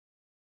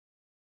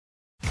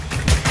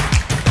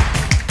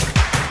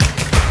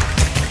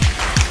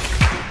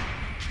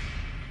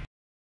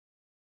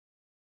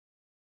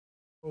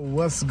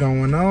What's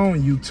going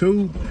on,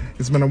 YouTube?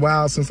 It's been a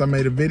while since I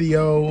made a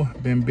video.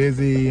 Been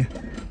busy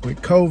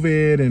with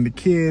COVID and the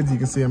kids. You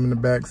can see I'm in the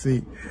back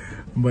seat.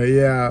 But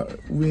yeah,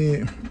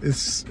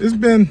 it's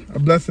been a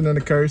blessing and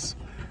a curse.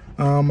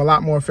 A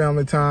lot more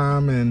family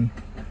time,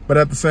 but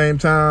at the same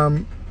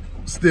time,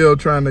 still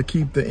trying to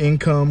keep the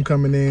income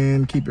coming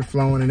in, keep it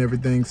flowing and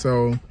everything.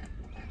 So,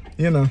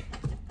 you know,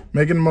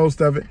 making the most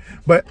of it.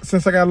 But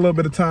since I got a little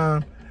bit of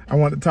time, I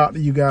want to talk to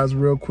you guys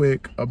real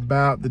quick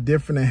about the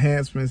different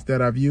enhancements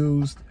that I've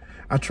used.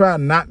 I try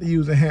not to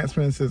use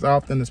enhancements as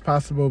often as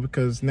possible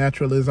because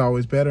natural is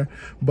always better,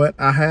 but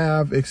I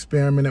have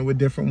experimented with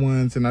different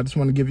ones, and I just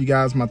want to give you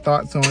guys my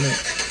thoughts on it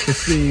to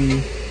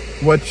see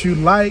what you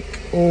like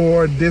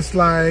or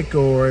dislike,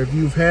 or if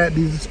you've had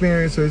these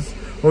experiences,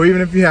 or even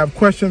if you have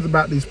questions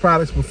about these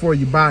products before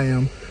you buy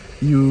them.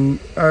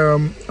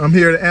 I'm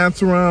here to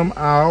answer them.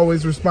 I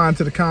always respond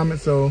to the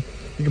comments, so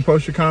you can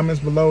post your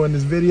comments below in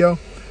this video,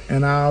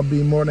 and I'll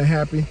be more than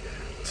happy.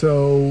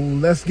 So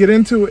let's get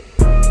into it.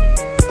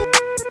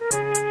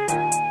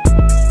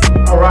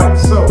 All right,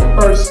 so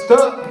first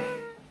up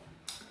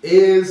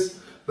is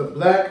the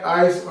Black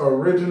Ice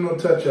Original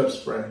Touch-Up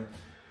Spray.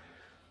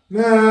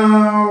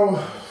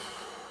 Now,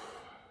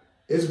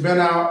 it's been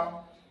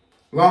out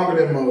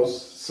longer than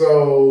most,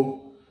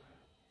 so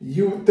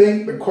you would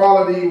think the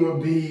quality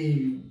would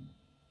be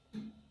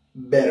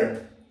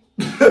better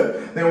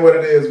than what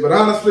it is, but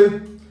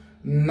honestly,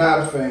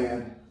 not a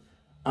fan.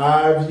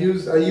 I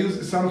use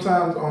it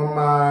sometimes on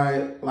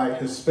my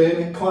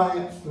Hispanic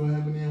clients. Do I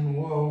have any on the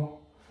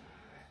wall?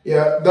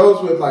 Yeah,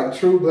 those with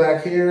true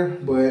black hair,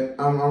 but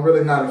I'm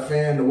really not a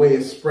fan the way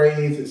it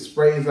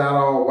sprays out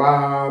all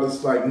wild.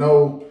 It's like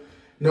no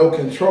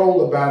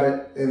control about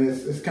it, and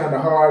it's kind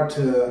of hard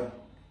to,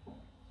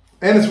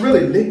 and it's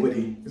really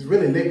liquidy. It's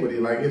really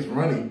liquidy, like it's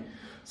runny.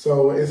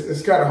 So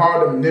it's kind of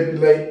hard to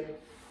manipulate,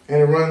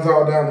 and it runs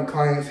all down the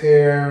client's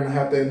hair, and I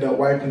have to end up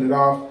wiping it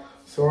off.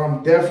 So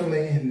I'm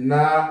definitely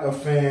not a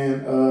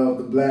fan of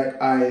the Black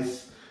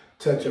Ice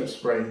Touch-Up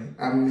Spray.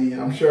 I mean,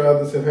 I'm sure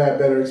others have had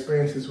better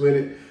experiences with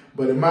it,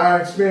 but in my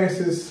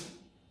experiences,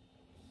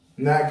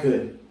 not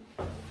good.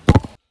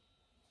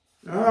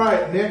 All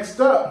right, next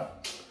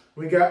up,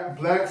 we got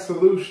Black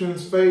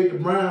Solutions Fade to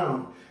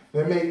Brown.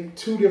 They make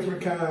two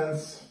different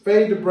kinds,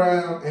 fade to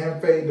brown and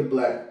fade to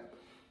black.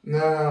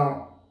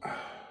 Now,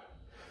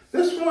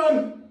 this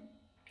one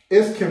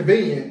is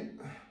convenient.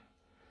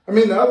 I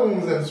mean, the other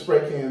one was in a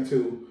spray can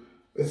too.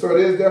 So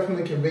it is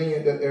definitely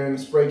convenient that they're in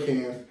the spray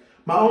cans.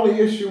 My only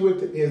issue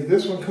with it is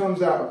this one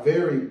comes out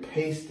very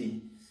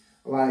pasty.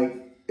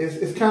 Like,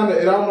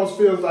 it almost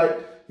feels like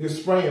you're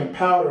spraying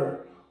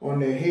powder on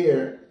their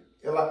hair.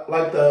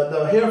 Like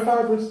the hair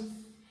fibers.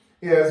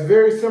 Yeah, it's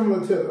very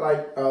similar to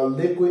like a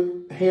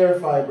liquid hair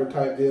fiber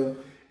type deal.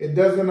 It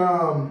doesn't,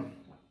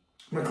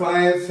 my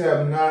clients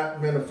have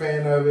not been a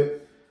fan of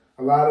it.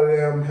 A lot of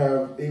them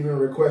have even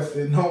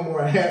requested no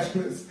more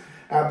enhancements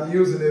after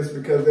using this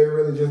because they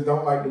really just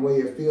don't like the way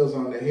it feels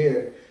on their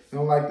hair. They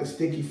don't like the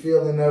sticky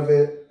feeling of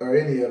it or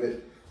any of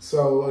it.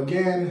 So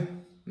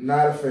again,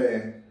 not a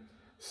fan.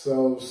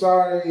 So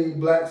sorry,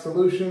 Black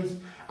Solutions.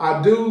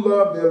 I do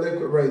love their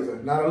liquid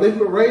razor. Now the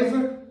liquid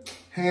razor,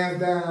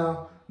 hands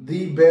down,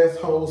 the best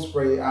hose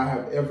spray I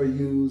have ever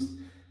used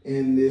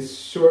in this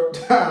short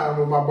time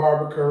of my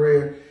barber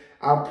career.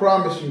 I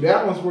promise you,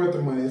 that one's worth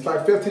the money. It's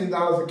like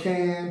 $15 a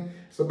can.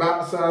 It's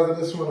about the size of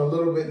this one, a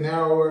little bit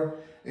narrower.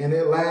 And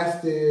it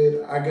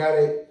lasted, I got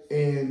it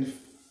in,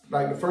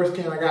 the first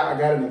can I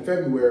got it in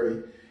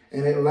February.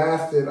 And it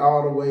lasted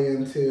all the way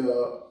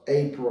until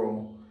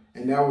April.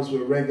 And that was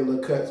with regular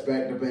cuts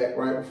back to back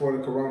right before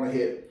the corona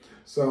hit.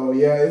 So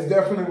yeah, it's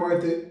definitely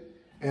worth it.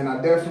 And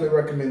I definitely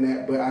recommend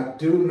that. But I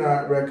do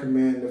not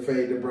recommend the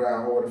fade to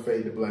brown or the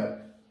fade to black.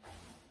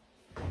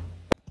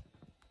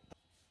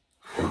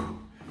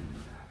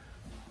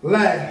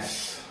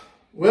 Last.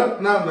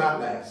 Well, no, not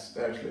last,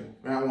 actually.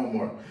 I got one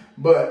more.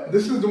 But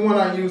this is the one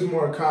I use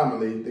more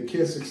commonly, the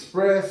Kiss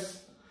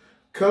Express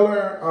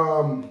color.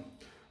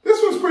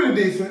 This one's pretty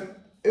decent.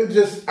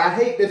 I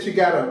hate that you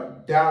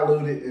gotta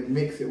dilute it and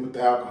mix it with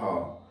the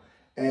alcohol.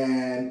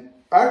 And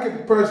I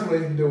could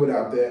personally do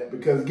without that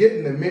because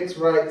getting the mix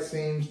right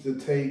seems to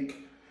take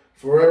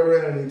forever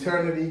and an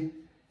eternity.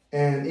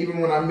 And even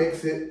when I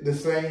mix it the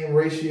same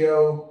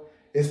ratio,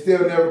 it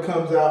still never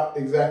comes out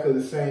exactly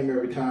the same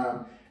every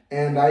time.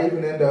 And I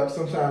even end up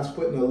sometimes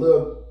putting a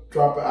little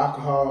drop of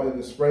alcohol in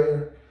the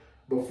sprayer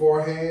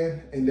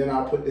beforehand, and then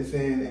I'll put this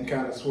in and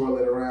kind of swirl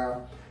it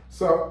around.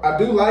 So I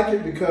do like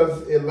it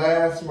because it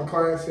lasts, my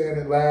client's saying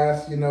it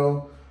lasts,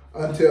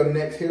 until the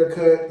next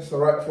haircut, so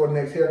right before the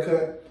next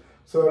haircut.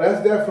 So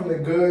that's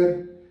definitely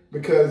good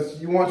because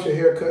you want your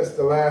haircuts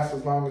to last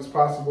as long as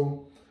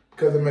possible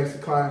because it makes the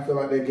client feel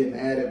like they're getting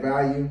added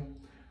value.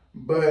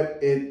 But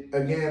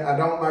again, I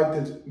don't like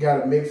to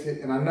gotta mix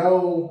it. And I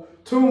know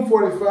Tomb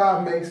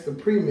 45 makes the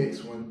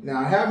pre-mix one. Now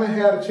I haven't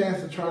had a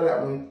chance to try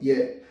that one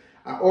yet.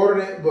 I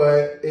ordered it,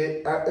 but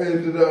I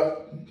ended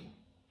up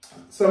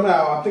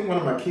somehow, I think one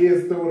of my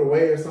kids threw it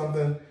away or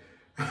something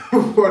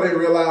before they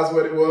realized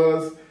what it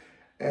was.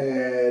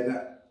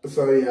 And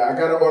So yeah, I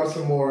gotta order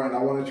some more, and I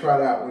want to try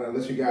it out and I'll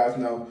let you guys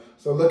know.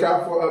 So look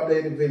out for an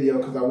updated video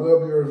because I will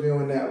be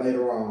reviewing that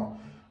later on.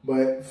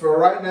 But for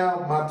right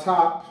now, my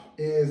top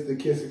is the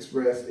Kiss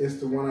Express. It's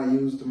the one I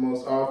use the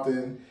most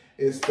often.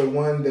 It's the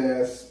one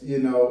that's, you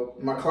know,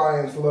 my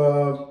clients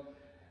love.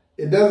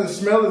 It doesn't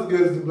smell as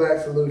good as the Black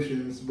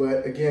Solutions,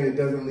 but again, it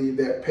doesn't leave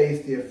that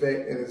pasty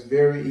effect, and it's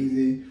very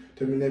easy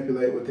to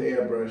manipulate with the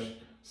airbrush.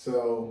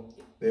 So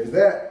there's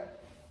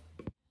that.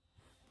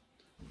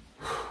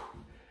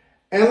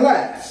 And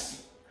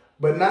last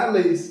but not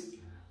least,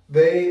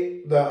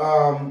 the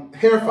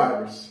hair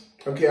fibers.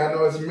 Okay, I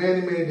know it's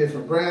many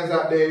different brands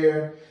out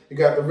there. You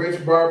got the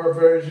Rich Barber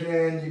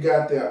version, you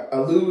got the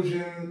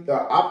Illusion,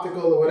 the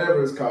Optical, or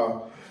whatever it's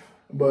called.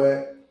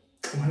 But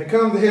when it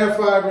comes to hair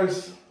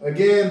fibers,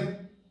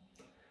 again,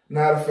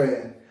 not a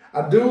fan.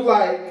 I do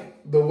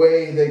like the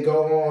way they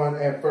go on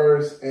at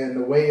first and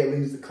the way it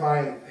leaves the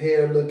client's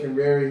hair looking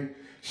very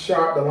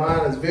sharp. The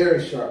line is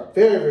very sharp,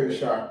 very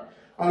sharp.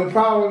 Only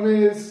problem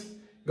is,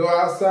 go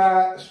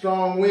outside,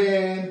 strong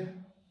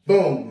wind,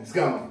 boom, it's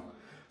gone.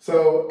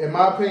 So in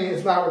my opinion,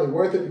 it's not really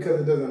worth it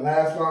because it doesn't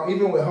last long.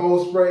 Even with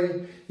hose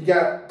spray, you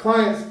got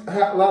clients,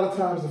 a lot of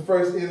times the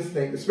first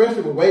instinct,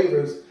 especially with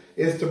wavers,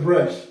 is to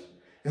brush.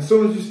 As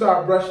soon as you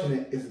start brushing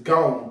it, it's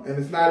gone. And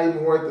it's not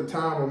even worth the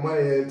time or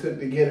money that it took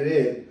to get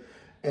it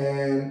in.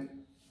 And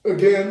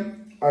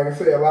again, like I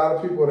say, a lot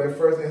of people, their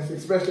first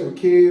instinct, especially with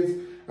kids,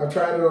 I've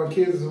tried it on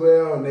kids as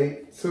well, and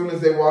as soon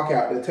as they walk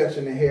out, they're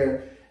touching their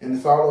hair and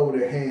it's all over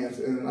their hands.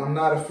 And I'm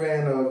not a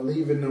fan of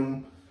leaving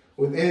them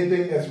with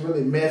anything that's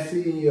really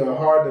messy or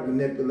hard to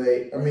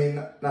manipulate. I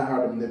mean, not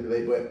hard to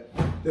manipulate,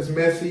 but just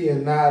messy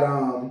and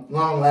not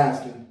long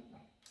lasting.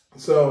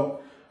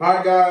 So, all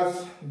right,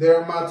 guys, there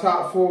are my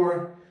top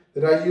 4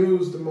 that I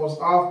use the most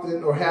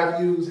often or have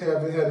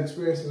had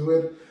experiences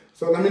with.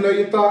 So let me know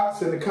your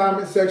thoughts in the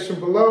comment section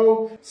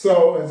below.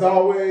 So as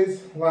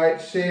always, like,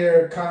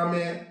 share,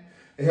 comment.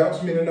 It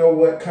helps me to know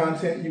what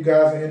content you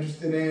guys are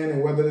interested in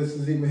and whether this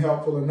is even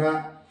helpful or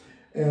not.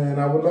 And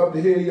I would love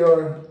to hear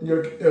your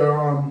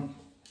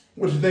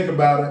what you think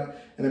about it,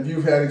 and if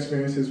you've had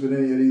experiences with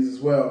any of these as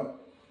well.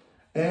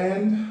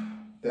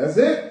 And that's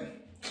it.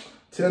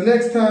 Till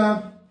next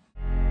time.